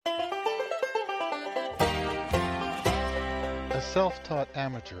A self-taught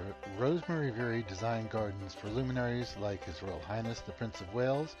amateur, Rosemary Verey designed gardens for luminaries like His Royal Highness the Prince of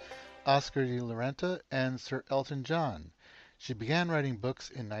Wales, Oscar de la Renta, and Sir Elton John. She began writing books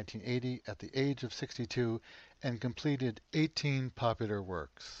in 1980 at the age of 62 and completed 18 popular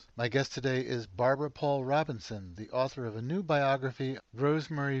works. My guest today is Barbara Paul Robinson, the author of a new biography,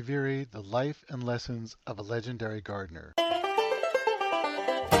 Rosemary Verey, The Life and Lessons of a Legendary Gardener.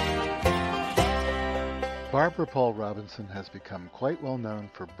 Barbara Paul Robinson has become quite well known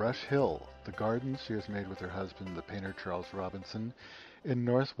for Brush Hill, the garden she has made with her husband, the painter Charles Robinson, in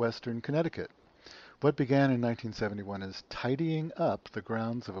northwestern Connecticut. What began in 1971 as tidying up the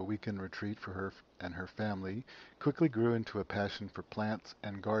grounds of a weekend retreat for her and her family quickly grew into a passion for plants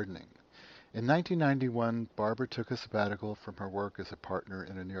and gardening. In 1991, Barbara took a sabbatical from her work as a partner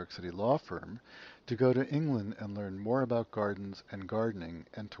in a New York City law firm to go to England and learn more about gardens and gardening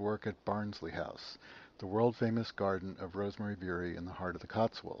and to work at Barnsley House, the world-famous garden of Rosemary Verey in the heart of the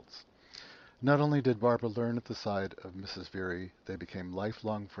Cotswolds. Not only did Barbara learn at the side of Mrs. Verey, they became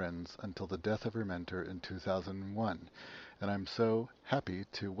lifelong friends until the death of her mentor in 2001. And I'm so happy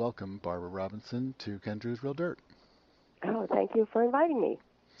to welcome Barbara Robinson to Ken Drew's Real Dirt. Oh, thank you for inviting me.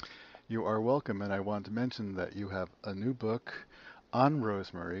 You are welcome, and I want to mention that you have a new book on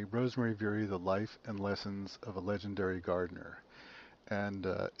Rosemary, Rosemary Verey, The Life and Lessons of a Legendary Gardener. And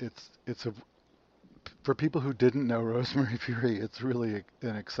it's for people who didn't know Rosemary Verey, it's really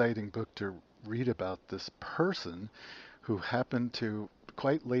an exciting book to read about this person who happened to,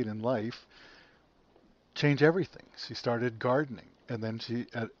 quite late in life, change everything. She started gardening, and then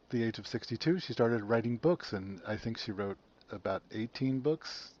at the age of 62, she started writing books, and I think she wrote about 18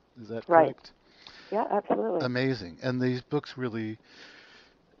 books. Is that correct? Right. Yeah, absolutely. Amazing. And these books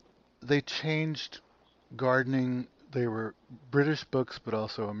they changed gardening. They were British books, but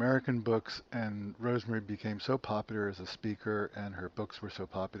also American books, and Rosemary became so popular as a speaker, and her books were so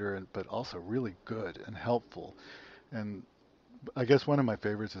popular, but also really good and helpful. And I guess one of my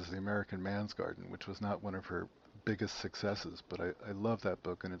favorites is The American Man's Garden, which was not one of her biggest successes, but I love that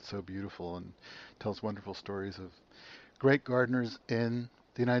book, and it's so beautiful and tells wonderful stories of great gardeners in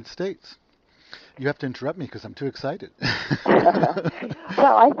the United States. You have to interrupt me because I'm too excited.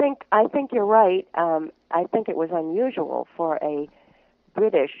 Well, I think you're right. I think it was unusual for a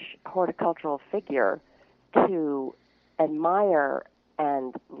British horticultural figure to admire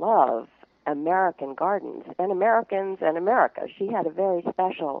and love American gardens and Americans and America. She had a very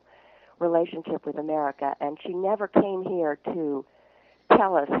special relationship with America, and she never came here to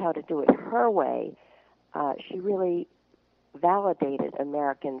tell us how to do it her way. She really validated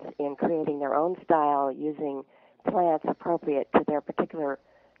Americans in creating their own style, using plants appropriate to their particular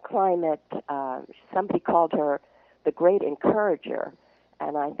climate. Somebody called her the great encourager,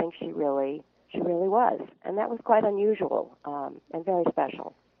 and I think she really was. And that was quite unusual and very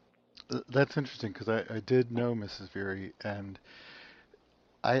special. That's interesting because I did know Mrs. Verey, and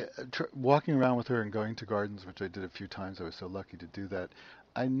walking around with her and going to gardens, which I did a few times. I was so lucky to do that.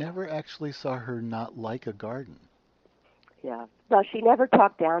 I never actually saw her not like a garden. Yeah. Well, she never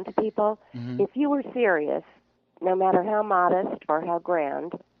talked down to people. Mm-hmm. If you were serious, no matter how modest or how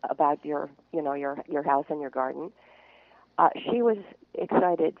grand about your house and your garden, she was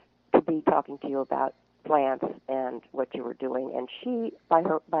excited to be talking to you about plants and what you were doing. And she, by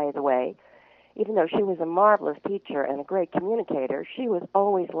the way, even though she was a marvelous teacher and a great communicator, she was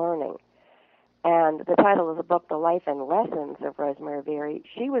always learning. And the title of the book, The Life and Lessons of Rosemary Verey,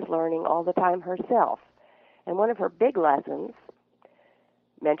 she was learning all the time herself. And one of her big lessons,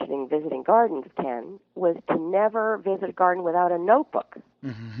 mentioning visiting gardens, Ken, was to never visit a garden without a notebook,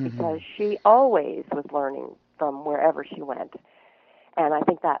 because she always was learning from wherever she went. And I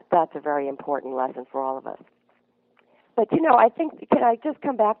think that's a very important lesson for all of us. But, I think, can I just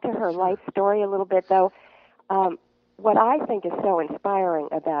come back to her life story a little bit, though? What I think is so inspiring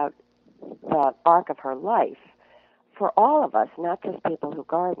about the arc of her life, for all of us, not just people who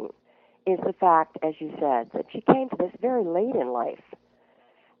garden, is the fact, as you said, that she came to this very late in life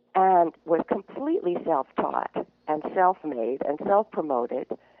and was completely self-taught and self-made and self-promoted.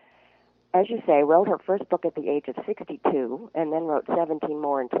 As you say, wrote her first book at the age of 62 and then wrote 17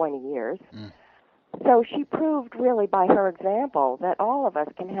 more in 20 years. Mm. So she proved really by her example that all of us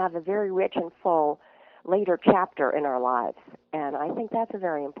can have a very rich and full later chapter in our lives. And I think that's a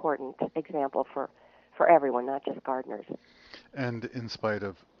very important example for everyone, not just gardeners. And in spite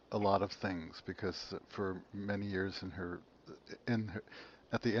of a lot of things, because for many years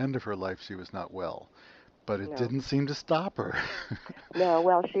at the end of her life, she was not well, but it didn't seem to stop her. No,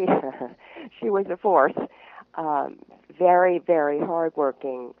 well, she was a force, very, very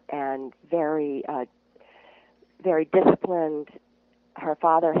hardworking and very very disciplined. Her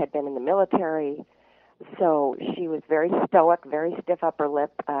father had been in the military, so she was very stoic, very stiff upper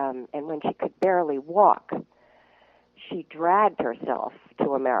lip, and when she could barely walk, she dragged herself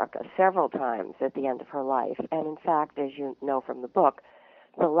to America several times at the end of her life. And in fact, as you know from the book,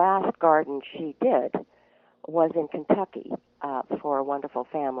 the last garden she did was in Kentucky for a wonderful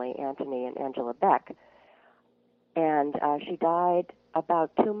family, Anthony and Angela Beck. And she died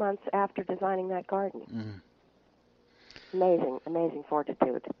about 2 months after designing that garden. Mm. Amazing, amazing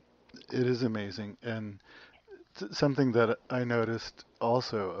fortitude. It is amazing, and something that I noticed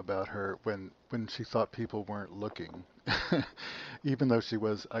also about her when she thought people weren't looking, even though she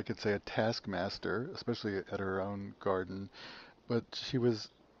was, I could say, a taskmaster, especially at her own garden, but she was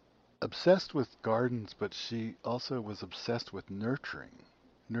obsessed with gardens, but she also was obsessed with nurturing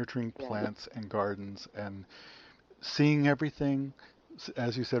Yes. plants and gardens and seeing everything,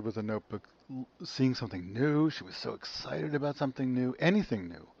 as you said with the notebook, seeing something new. She was so excited about something new, anything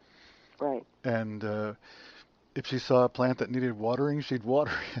new. Right. And if she saw a plant that needed watering, she'd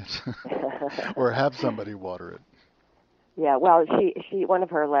water it or have somebody water it. Yeah, well, she one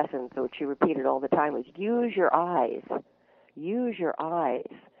of her lessons, which she repeated all the time, was use your eyes. Use your eyes.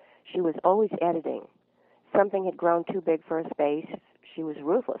 She was always editing. Something had grown too big for a space. She was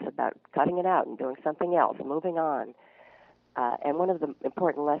ruthless about cutting it out and doing something else, moving on. And one of the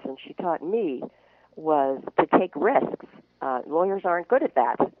important lessons she taught me was to take risks. Lawyers aren't good at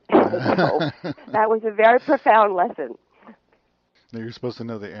that. So that was a very profound lesson. Now you're supposed to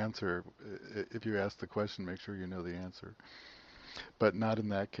know the answer. If you ask the question, make sure you know the answer. But not in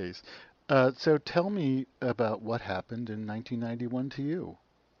that case. So tell me about what happened in 1991 to you.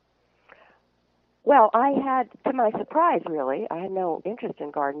 Well, I had, to my surprise, really, I had no interest in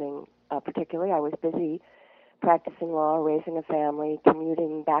gardening particularly. I was busy practicing law, raising a family,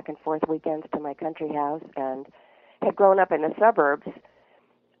 commuting back and forth weekends to my country house, and had grown up in the suburbs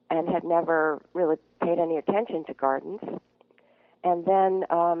and had never really paid any attention to gardens. And then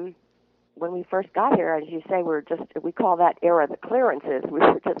when we first got here, as you say, we call that era the clearances. We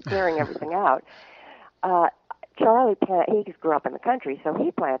were just clearing everything out. Charlie, he grew up in the country, so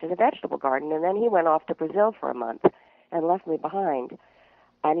he planted a vegetable garden, and then he went off to Brazil for a month and left me behind.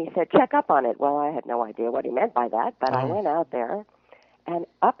 And he said, check up on it. Well, I had no idea what he meant by that, but I went out there, and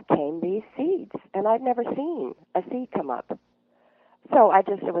up came these seeds, and I'd never seen a seed come up. So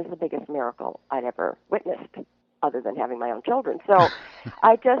it was the biggest miracle I'd ever witnessed, other than having my own children. So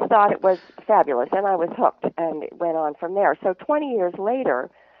I just thought it was fabulous, and I was hooked, and it went on from there. So 20 years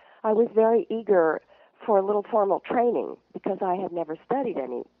later, I was very eager for a little formal training because I had never studied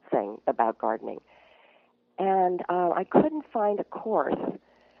anything about gardening. And I couldn't find a course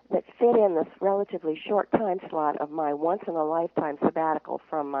that fit in this relatively short time slot of my once-in-a-lifetime sabbatical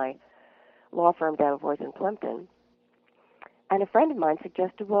from my law firm, Davenport and Plimpton. And a friend of mine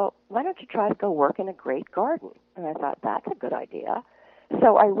suggested, well, why don't you try to go work in a great garden? And I thought, that's a good idea.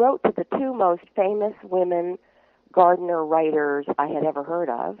 So I wrote to the two most famous women gardener writers I had ever heard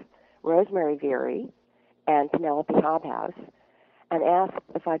of, Rosemary Verey and Penelope Hobhouse, and asked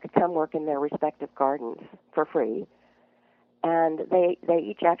if I could come work in their respective gardens for free. And they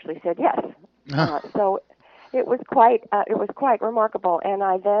each actually said yes. So it was quite remarkable. And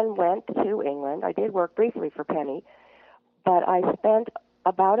I then went to England. I did work briefly for Penny, but I spent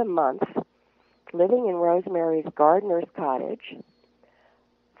about a month living in Rosemary's gardener's cottage,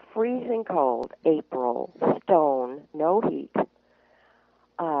 freezing cold, April, stone, no heat.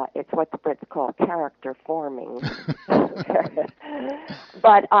 It's what the Brits call character forming.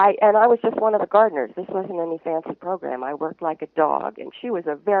 But I was just one of the gardeners. This wasn't any fancy program. I worked like a dog, and she was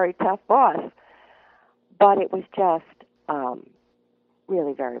a very tough boss. But it was just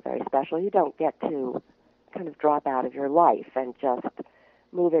really very, very special. You don't get to kind of drop out of your life and just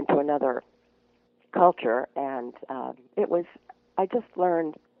move into another culture. And I just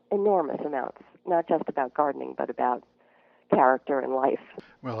learned enormous amounts, not just about gardening, but about character and life.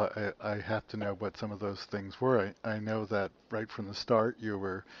 Well, I have to know what some of those things were. I know that right from the start you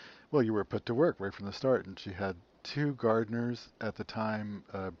were put to work right from the start, and she had two gardeners at the time,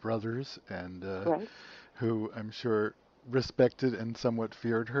 brothers, and Right. who I'm sure respected and somewhat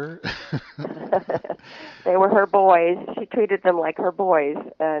feared her. They were her boys. She treated them like her boys,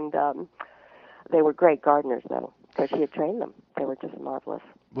 and they were great gardeners, though, because she had trained them. They were just marvelous.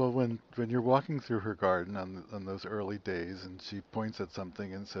 Well, when you're walking through her garden on those early days, and she points at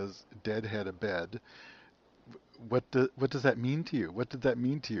something and says, "Dead had a bed," what does that mean to you? What did that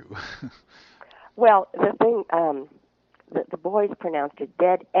mean to you? Well, the thing, the boys pronounced it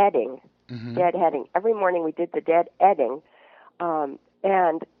dead edding, Mm-hmm. dead heading. Every morning we did the dead edding,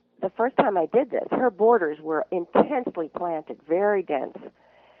 and the first time I did this, her borders were intensely planted, very dense,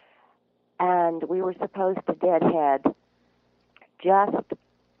 and we were supposed to deadhead just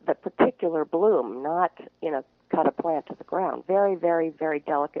the particular bloom, not, cut a plant to the ground. Very, very, very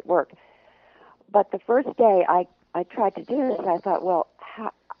delicate work. But the first day I tried to do this, I thought, well,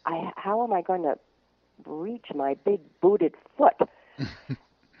 how am I going to reach my big booted foot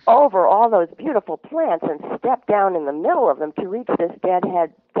over all those beautiful plants and step down in the middle of them to reach this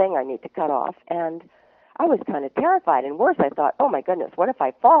deadhead thing I need to cut off? And I was kind of terrified. And worse, I thought, oh my goodness, what if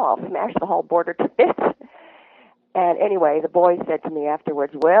I fall? I'll smash the whole border to bits. And anyway, the boy said to me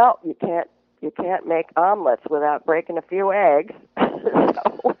afterwards, well, you can't make omelets without breaking a few eggs.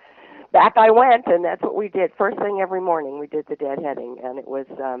 So back I went, and that's what we did. First thing every morning, we did the deadheading, and it was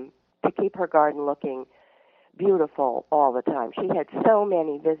to keep her garden looking beautiful all the time. She had so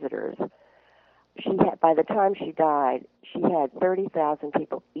many visitors. By the time she died, she had 30,000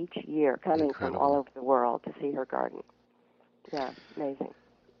 people each year coming Incredible. from all over the world to see her garden. Yeah, amazing.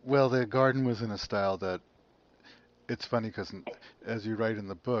 Well, the garden was in a style that, it's funny because, as you write in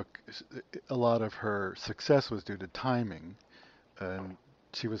the book, a lot of her success was due to timing, and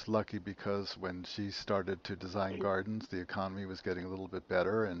she was lucky because when she started to design gardens, the economy was getting a little bit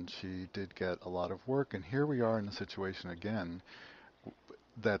better, and she did get a lot of work. And here we are in a situation again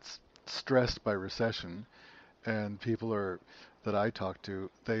that's stressed by recession, and that I talk to,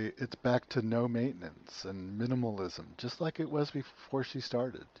 it's back to no maintenance and minimalism, just like it was before she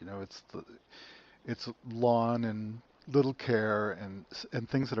started. It's lawn and little care and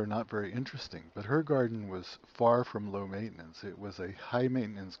things that are not very interesting. But her garden was far from low maintenance. It was a high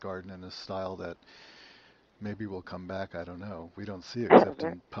maintenance garden in a style that maybe will come back. I don't know. We don't see it except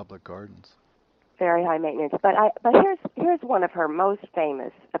in public gardens. Very high maintenance. But here's one of her most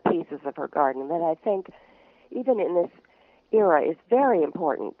famous pieces of her garden that I think, even in this era, is very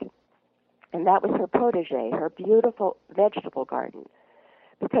important, and that was her potager, her beautiful vegetable garden.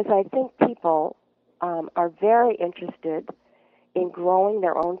 Because I think people are very interested in growing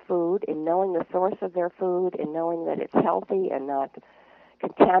their own food, in knowing the source of their food, in knowing that it's healthy and not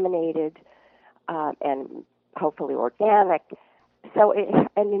contaminated, and hopefully organic. So,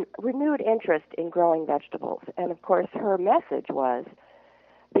 and renewed interest in growing vegetables. And of course, her message was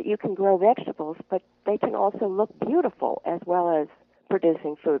that you can grow vegetables, but they can also look beautiful as well as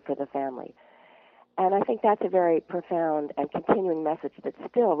producing food for the family. And I think that's a very profound and continuing message that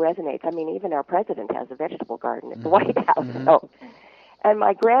still resonates. I mean, even our president has a vegetable garden at the White House. Mm-hmm. So, and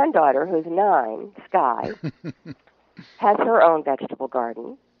my granddaughter, who's 9, Sky, has her own vegetable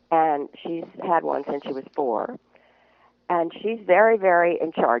garden, and she's had one since she was 4. And she's very, very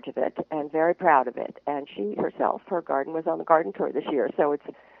in charge of it and very proud of it. And she herself, her garden was on the garden tour this year. So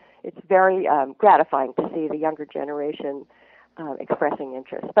it's very gratifying to see the younger generation expressing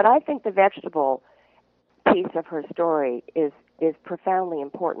interest. But I think the vegetable piece of her story is profoundly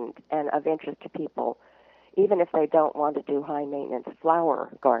important and of interest to people, even if they don't want to do high-maintenance flower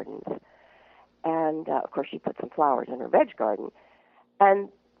gardens. And, of course, she put some flowers in her veg garden. And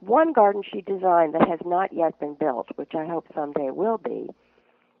one garden she designed that has not yet been built, which I hope someday will be,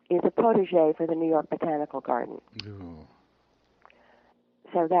 is a potager for the New York Botanical Garden. Ooh.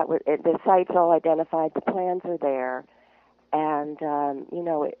 So the site's all identified, the plans are there, and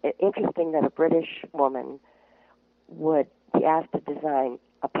interesting that a British woman would be asked to design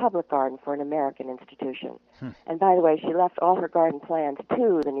a public garden for an American institution. And by the way, she left all her garden plans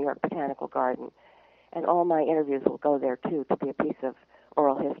to the New York Botanical Garden, and all my interviews will go there too to be a piece of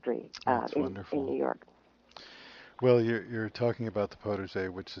oral history in New York. Well, you're talking about the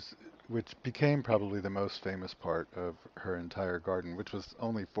potager, which became probably the most famous part of her entire garden, which was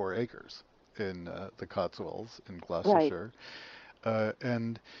only 4 acres in the Cotswolds in Gloucestershire. Right.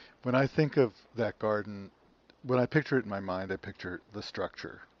 And when I think of that garden, when I picture it in my mind, I picture the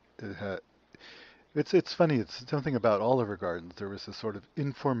structure. It's funny. It's something about all of her gardens. There was this sort of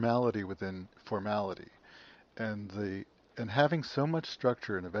informality within formality, and having so much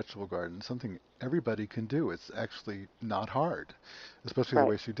structure in a vegetable garden, something everybody can do. It's actually not hard, especially the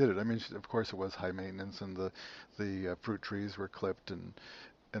way she did it. I mean, of course, it was high maintenance, and the fruit trees were clipped and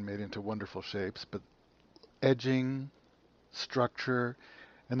made into wonderful shapes. But edging, structure,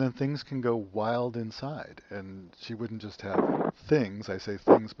 and then things can go wild inside. And she wouldn't just have things. I say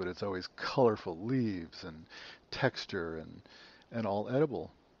things, but it's always colorful leaves and texture and all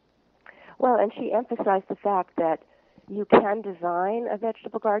edible. Well, and she emphasized the fact that you can design a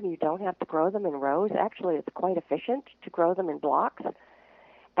vegetable garden. You don't have to grow them in rows. Actually, it's quite efficient to grow them in blocks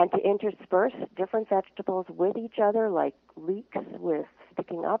and to intersperse different vegetables with each other, like leeks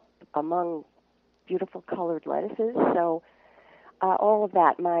sticking up among beautiful colored lettuces. So all of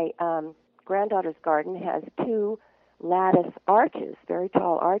that. My granddaughter's garden has two lattice arches, very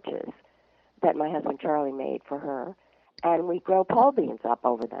tall arches, that my husband Charlie made for her, and we grow pole beans up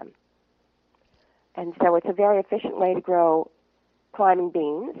over them. And so it's a very efficient way to grow climbing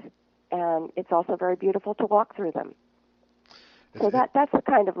beans, and it's also very beautiful to walk through them. So that's the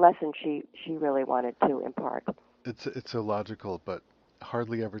kind of lesson she really wanted to impart. It's illogical, but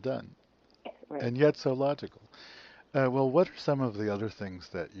hardly ever done, Right. and yet so logical. Well, what are some of the other things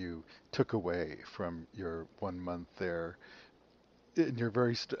that you took away from your 1 month there? In your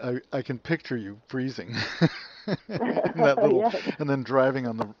I can picture you freezing in that little, Yes. and then driving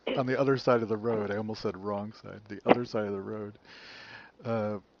on the other side of the road. I almost said wrong side, the other side of the road.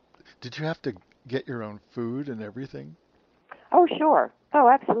 Uh, did you have to get your own food and everything? Oh, sure. Oh,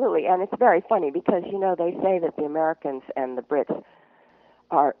 absolutely. And it's very funny because, they say that the Americans and the Brits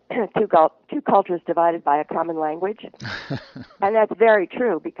are two cultures divided by a common language. And that's very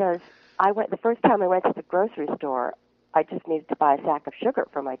true because the first time I went to the grocery store, I just needed to buy a sack of sugar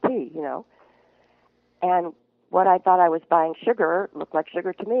for my tea, And what I thought I was buying sugar, looked like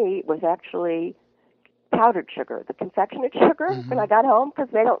sugar to me, was actually powdered sugar, the confectionate sugar when I got home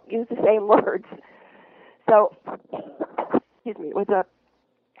because they don't use the same words. So, excuse me, it was a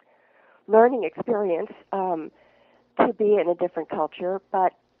learning experience to be in a different culture.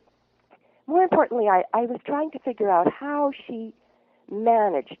 But more importantly, I was trying to figure out how she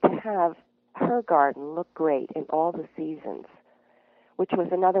managed to have her garden look great in all the seasons, which was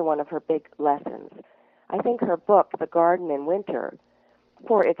another one of her big lessons. I think her book, The Garden in Winter,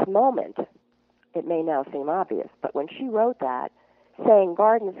 for its moment, it may now seem obvious, but when she wrote that, saying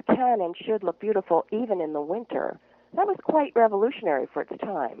gardens can and should look beautiful even in the winter, that was quite revolutionary for its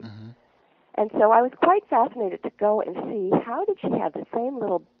time. Mm-hmm. And so I was quite fascinated to go and see how did she have the same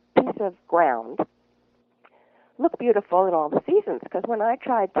little piece of ground look beautiful in all the seasons, because when I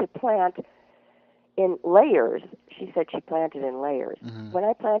tried to plant in layers, she said she planted in layers. Mm-hmm. When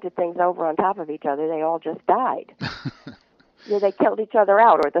I planted things over on top of each other, they all just died. They killed each other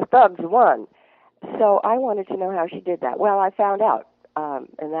out, or the thugs won. So I wanted to know how she did that. Well, I found out,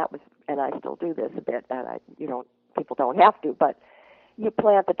 and I still do this a bit, and people don't have to, but you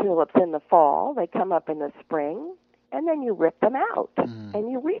plant the tulips in the fall, they come up in the spring, and then you rip them out,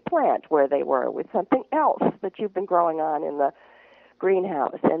 and you replant where they were with something else that you've been growing on in the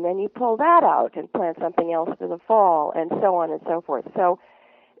greenhouse, and then you pull that out and plant something else for the fall, and so on and so forth. So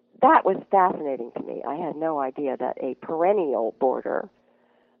that was fascinating to me. I had no idea that a perennial border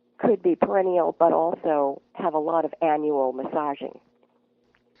could be perennial but also have a lot of annual massaging.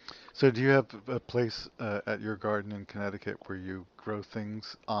 So do you have a place at your garden in Connecticut where you grow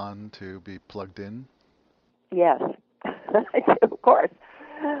things on to be plugged in? Yes, I do, of course,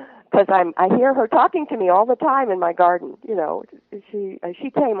 because I hear her talking to me all the time in my garden.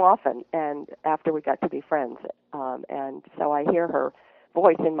 She came often, and after we got to be friends, and so I hear her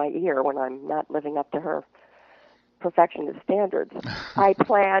voice in my ear when I'm not living up to her perfectionist standards. I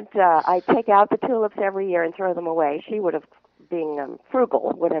take out the tulips every year and throw them away. She would have, being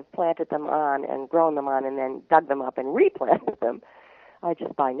frugal, would have planted them on and grown them on and then dug them up and replanted them. I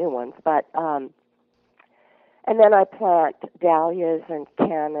just buy new ones. But and then I plant dahlias and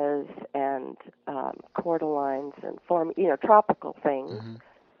cannas and cordylines and tropical things,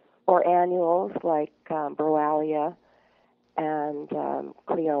 or annuals like Broalia and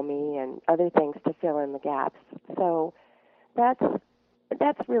Cleome and other things to fill in the gaps. So that's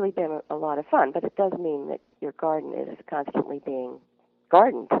really been a lot of fun, but it does mean that your garden is constantly being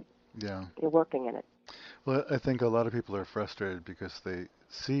gardened. Yeah. You're working in it. Well, I think a lot of people are frustrated because they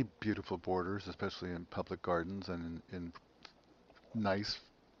see beautiful borders, especially in public gardens and in nice,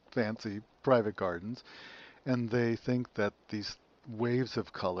 fancy private gardens, and they think that these waves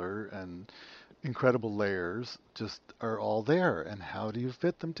of color and incredible layers just are all there, and how do you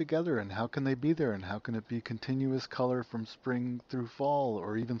fit them together, and how can they be there, and how can it be continuous color from spring through fall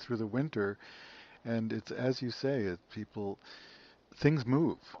or even through the winter? And it's as you say, things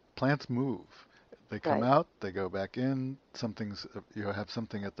move, plants move. They come Right. out, they go back in. You have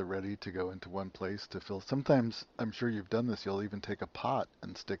something at the ready to go into one place to fill. Sometimes, I'm sure you've done this, you'll even take a pot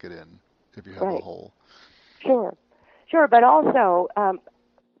and stick it in if you have a Right. hole. Sure, but also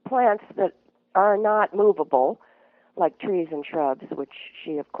plants that are not movable, like trees and shrubs, which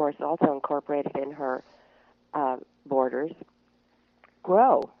she, of course, also incorporated in her borders,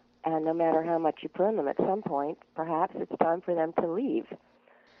 grow. And no matter how much you prune them, at some point, perhaps it's time for them to leave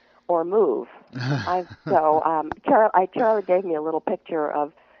or move. Charlie gave me a little picture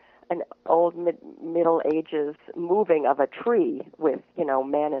of an old Middle Ages moving of a tree with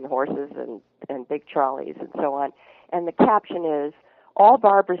men and horses and big trolleys and so on. and the caption is, "All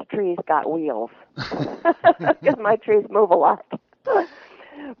Barbara's trees got wheels," because my trees move a lot.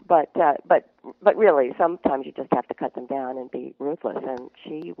 But really, sometimes you just have to cut them down and be ruthless, and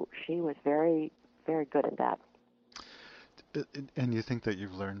she was very very good at that. And you think that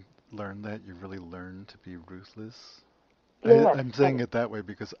you've learned that you've really learned to be ruthless? Yes. I'm saying it that way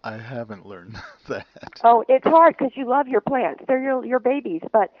because I haven't learned that. Oh, it's hard because you love your plants. They're your babies,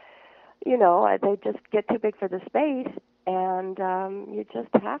 but they just get too big for the space, and you just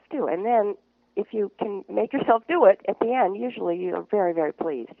have to. And then, if you can make yourself do it, at the end, usually you're very, very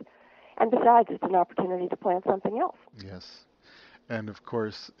pleased. And besides, it's an opportunity to plant something else. Yes, and of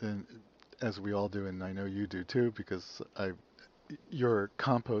course, as we all do, and I know you do too, because your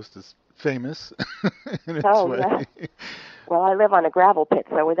compost is famous in its Oh, way. yeah. Well, I live on a gravel pit,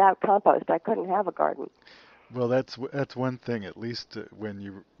 so without compost, I couldn't have a garden. Well, that's one thing. At least when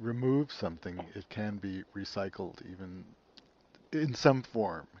you remove something, it can be recycled, even in some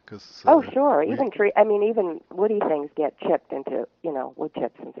form. Because Oh, sure. Even woody things get chipped into, wood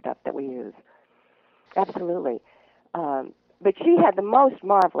chips and stuff that we use. Absolutely. But she had the most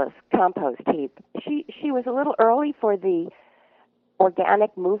marvelous compost heap. She was a little early for the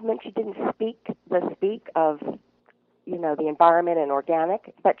organic movement. She didn't speak of the environment and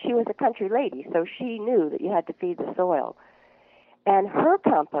organic, but she was a country lady, so she knew that you had to feed the soil. And her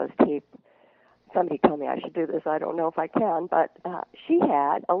compost heap, somebody told me I should do this. I don't know if I can, but she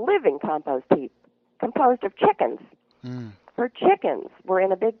had a living compost heap composed of chickens. Mm. Her chickens were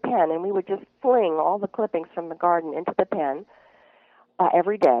in a big pen, and we would just fling all the clippings from the garden into the pen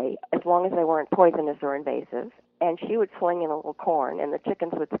every day, as long as they weren't poisonous or invasive. And she would fling in a little corn, and the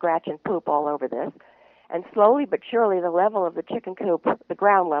chickens would scratch and poop all over this. And slowly but surely, the level of the chicken coop, the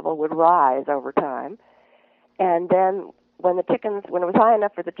ground level, would rise over time. And then when it was high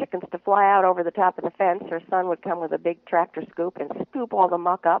enough for the chickens to fly out over the top of the fence, her son would come with a big tractor scoop and scoop all the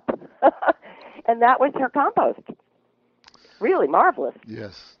muck up. And that was her compost. Really marvelous.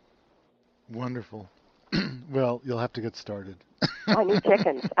 Yes, wonderful. Well, you'll have to get started. I need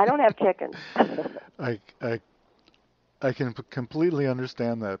chickens. I don't have chickens. I, I, I can completely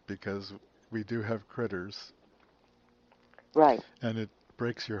understand that because we do have critters. Right. And it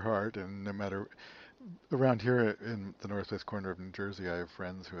breaks your heart. And no matter, around here in the northwest corner of New Jersey, I have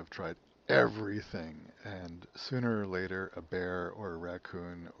friends who have tried everything. And sooner or later, a bear or a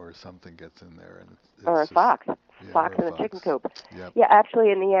raccoon or something gets in there. And Or a just, fox. Yeah, Fox or a in the chicken coop. Yep. Yeah,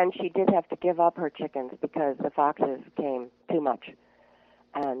 actually, in the end, she did have to give up her chickens because the foxes came too much.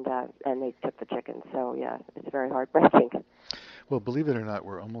 And they took the chickens. So, yeah, it's very heartbreaking. Well, believe it or not,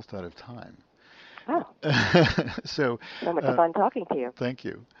 we're almost out of time. Oh. So much fun talking to you. Thank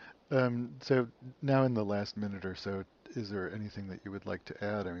you. So now in the last minute or so, is there anything that you would like to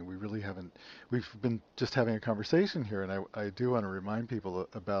add? I mean, we've been just having a conversation here, and I do want to remind people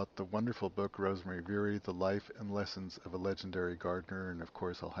about the wonderful book, Rosemary Verey, The Life and Lessons of a Legendary Gardener, and of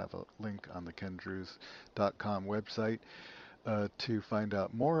course I'll have a link on the kendrews.com website to find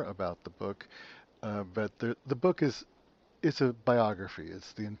out more about the book. But the book it's a biography.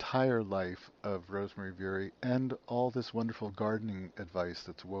 It's the entire life of Rosemary Verey and all this wonderful gardening advice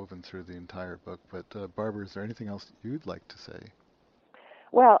that's woven through the entire book. But Barbara, is there anything else you'd like to say?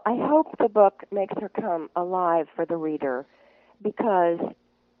 Well, I hope the book makes her come alive for the reader, because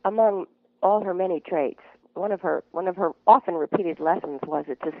among all her many traits, one of her often repeated lessons was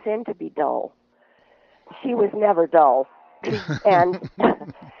it's a sin to be dull. She was never dull. And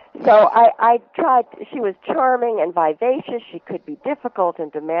so I tried. She was charming and vivacious. She could be difficult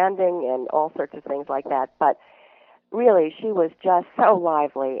and demanding and all sorts of things like that. But really, she was just so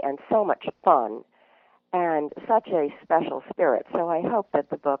lively and so much fun and such a special spirit. So I hope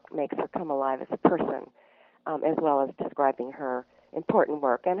that the book makes her come alive as a person, as well as describing her important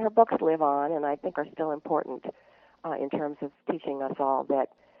work. And her books live on, and I think are still important in terms of teaching us all that,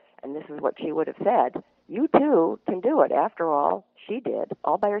 and this is what she would have said, you too can do it. After all, she did,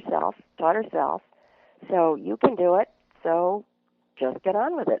 all by herself, taught herself. So you can do it, so just get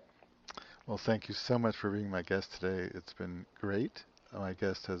on with it. Well, thank you so much for being my guest today. It's been great. My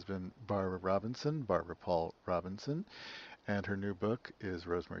guest has been Barbara Paul Robinson, and her new book is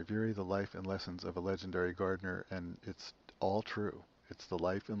Rosemary Verey, The Life and Lessons of a Legendary Gardener, and it's all true. It's The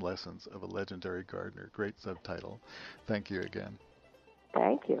Life and Lessons of a Legendary Gardener. Great subtitle. Thank you again.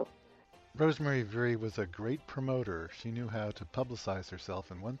 Thank you. Rosemary Verey was a great promoter. She knew how to publicize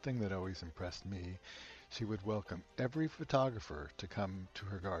herself, and one thing that always impressed me, She would welcome every photographer to come to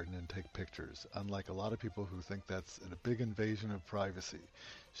her garden and take pictures, unlike a lot of people who think that's a big invasion of privacy.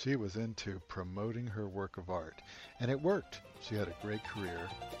 She was into promoting her work of art, and it worked. She had a great career.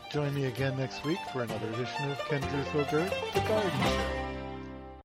 Join me again next week for another edition of Ken Druswilder, The Garden Show.